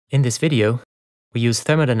In this video, we use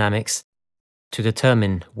thermodynamics to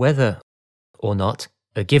determine whether or not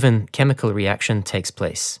a given chemical reaction takes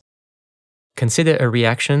place. Consider a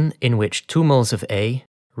reaction in which 2 moles of A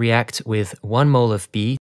react with 1 mole of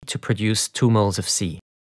B to produce 2 moles of C.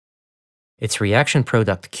 Its reaction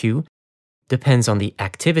product Q depends on the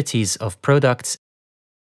activities of products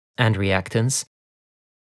and reactants,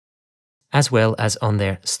 as well as on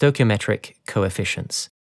their stoichiometric coefficients.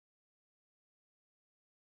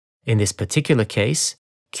 In this particular case,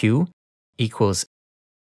 Q equals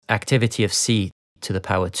activity of C to the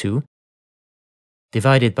power 2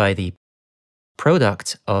 divided by the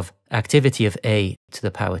product of activity of A to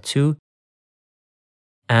the power 2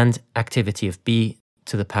 and activity of B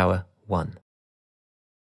to the power 1.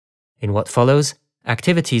 In what follows,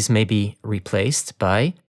 activities may be replaced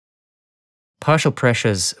by partial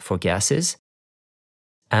pressures for gases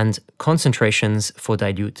and concentrations for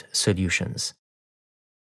dilute solutions.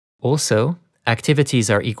 Also, activities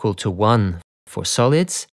are equal to 1 for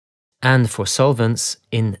solids and for solvents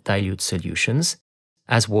in dilute solutions,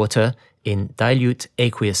 as water in dilute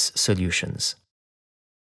aqueous solutions.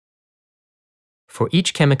 For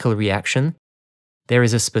each chemical reaction, there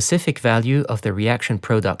is a specific value of the reaction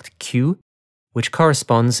product Q, which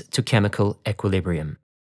corresponds to chemical equilibrium.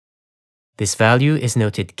 This value is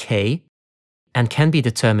noted K and can be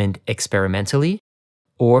determined experimentally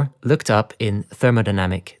or looked up in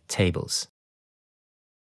thermodynamic tables.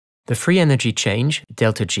 The free energy change,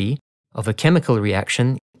 delta G, of a chemical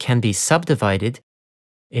reaction can be subdivided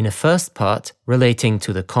in a first part relating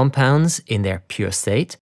to the compounds in their pure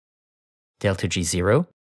state, delta G0,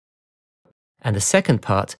 and the second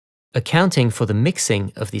part accounting for the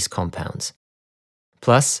mixing of these compounds,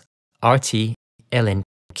 plus RT ln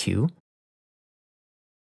Q,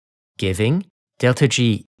 giving delta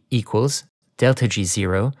G equals delta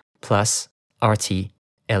G0 plus RT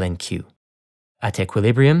ln Q. At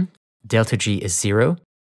equilibrium, delta G is 0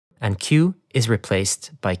 and Q is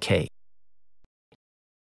replaced by K.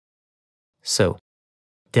 So,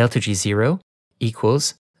 delta G0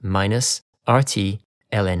 equals minus RT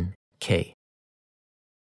ln K.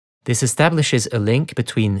 This establishes a link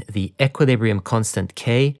between the equilibrium constant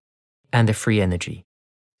K and the free energy,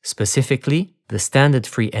 specifically the standard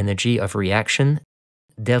free energy of reaction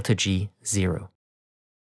delta G0.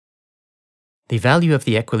 The value of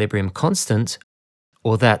the equilibrium constant,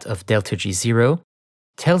 or that of delta G0,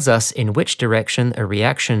 tells us in which direction a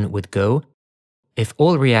reaction would go if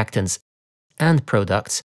all reactants and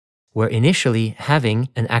products were initially having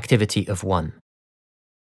an activity of 1.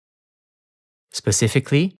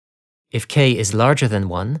 Specifically, if K is larger than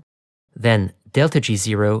 1, then delta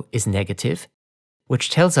G0 is negative, which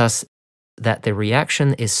tells us that the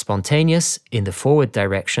reaction is spontaneous in the forward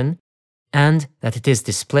direction and that it is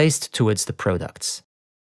displaced towards the products.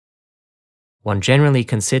 One generally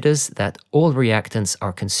considers that all reactants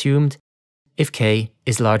are consumed if K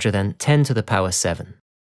is larger than 10 to the power 7.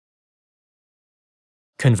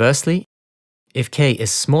 Conversely, if K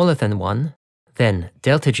is smaller than 1, then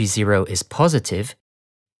delta G0 is positive,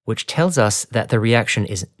 which tells us that the reaction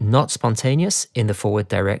is not spontaneous in the forward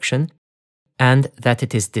direction and that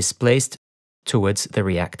it is displaced towards the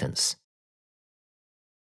reactants.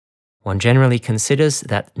 One generally considers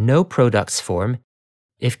that no products form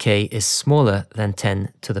if K is smaller than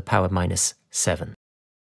 10 to the power minus 7.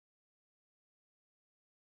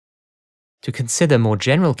 To consider more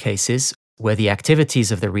general cases where the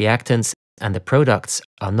activities of the reactants and the products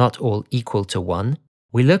are not all equal to 1,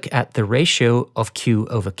 we look at the ratio of Q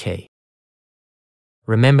over K.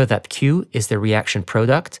 Remember that Q is the reaction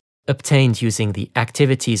product obtained using the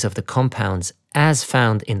activities of the compounds as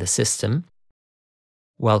found in the system,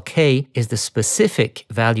 while K is the specific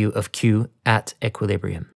value of Q at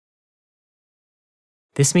equilibrium.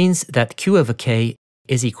 This means that Q over K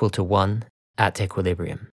is equal to 1 at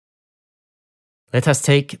equilibrium. Let us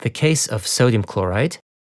take the case of sodium chloride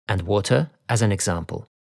and water as an example.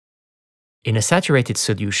 In a saturated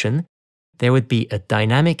solution, there would be a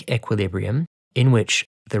dynamic equilibrium in which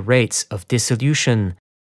the rates of dissolution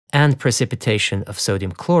and precipitation of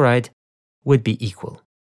sodium chloride would be equal.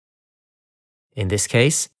 In this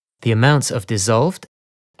case, the amounts of dissolved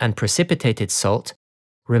and precipitated salt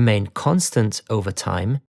remain constant over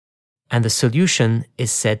time, and the solution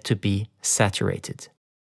is said to be saturated.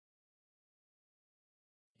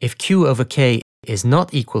 If Q over K is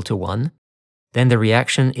not equal to 1, then the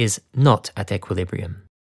reaction is not at equilibrium.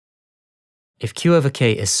 If Q over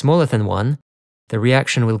K is smaller than 1, the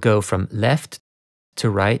reaction will go from left to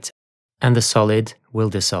right and the solid will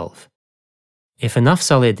dissolve. If enough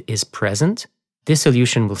solid is present,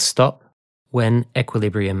 dissolution will stop when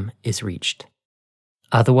equilibrium is reached.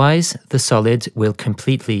 Otherwise, the solid will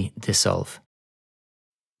completely dissolve.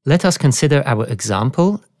 Let us consider our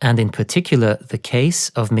example, and in particular the case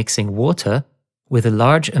of mixing water with a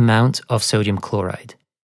large amount of sodium chloride.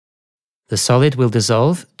 The solid will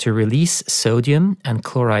dissolve to release sodium and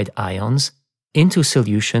chloride ions into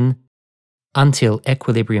solution until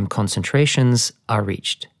equilibrium concentrations are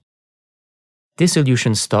reached.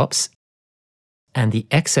 Dissolution stops, and the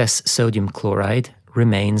excess sodium chloride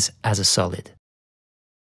remains as a solid.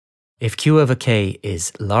 If Q over K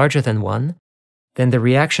is larger than 1, then the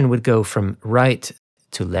reaction would go from right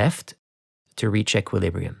to left to reach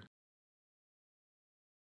equilibrium.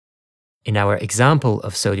 In our example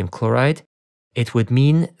of sodium chloride, it would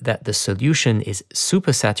mean that the solution is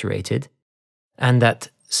supersaturated and that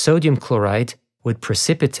sodium chloride would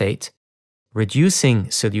precipitate,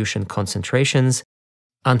 reducing solution concentrations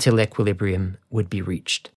until equilibrium would be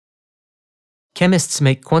reached. Chemists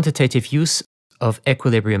make quantitative use of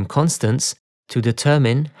equilibrium constants to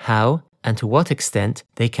determine how and to what extent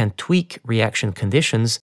they can tweak reaction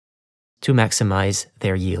conditions to maximize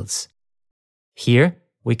their yields. Here,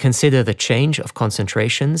 we consider the change of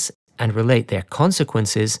concentrations and relate their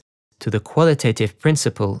consequences to the qualitative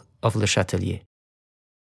principle of Le Chatelier.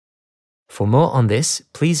 For more on this,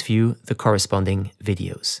 please view the corresponding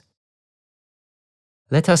videos.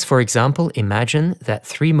 Let us, for example, imagine that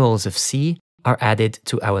 3 moles of C are added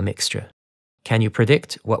to our mixture. Can you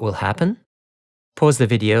predict what will happen? Pause the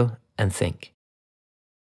video and think.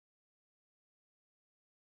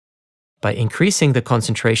 By increasing the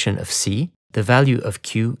concentration of C, the value of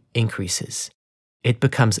Q increases. It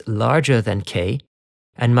becomes larger than K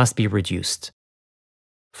and must be reduced.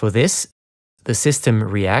 For this, the system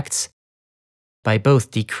reacts by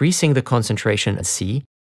both decreasing the concentration of C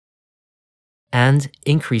and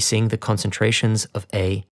increasing the concentrations of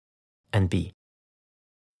A and B.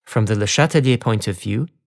 From the Le Chatelier point of view,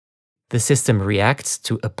 the system reacts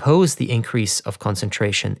to oppose the increase of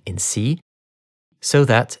concentration in C so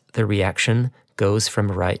that the reaction goes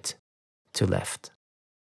from right to left.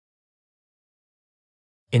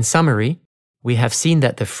 In summary, we have seen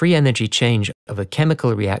that the free energy change of a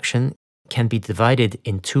chemical reaction can be divided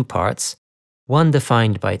in 2 parts, one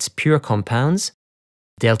defined by its pure compounds,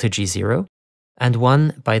 delta G0, and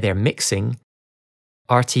one by their mixing,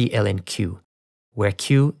 RT ln Q, where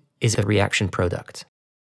Q is a reaction product.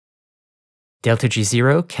 Delta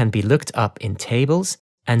G0 can be looked up in tables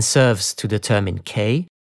and serves to determine K,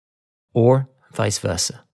 or vice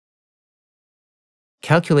versa.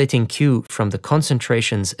 Calculating Q from the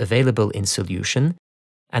concentrations available in solution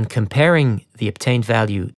and comparing the obtained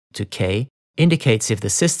value to K indicates if the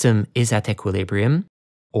system is at equilibrium,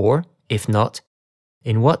 or, if not,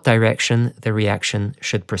 in what direction the reaction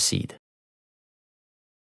should proceed.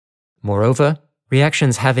 Moreover,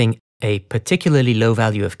 reactions having a particularly low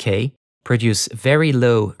value of K produce very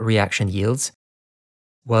low reaction yields,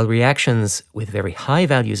 while reactions with very high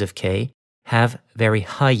values of K have very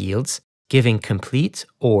high yields, giving complete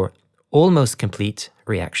or almost complete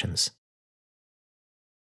reactions.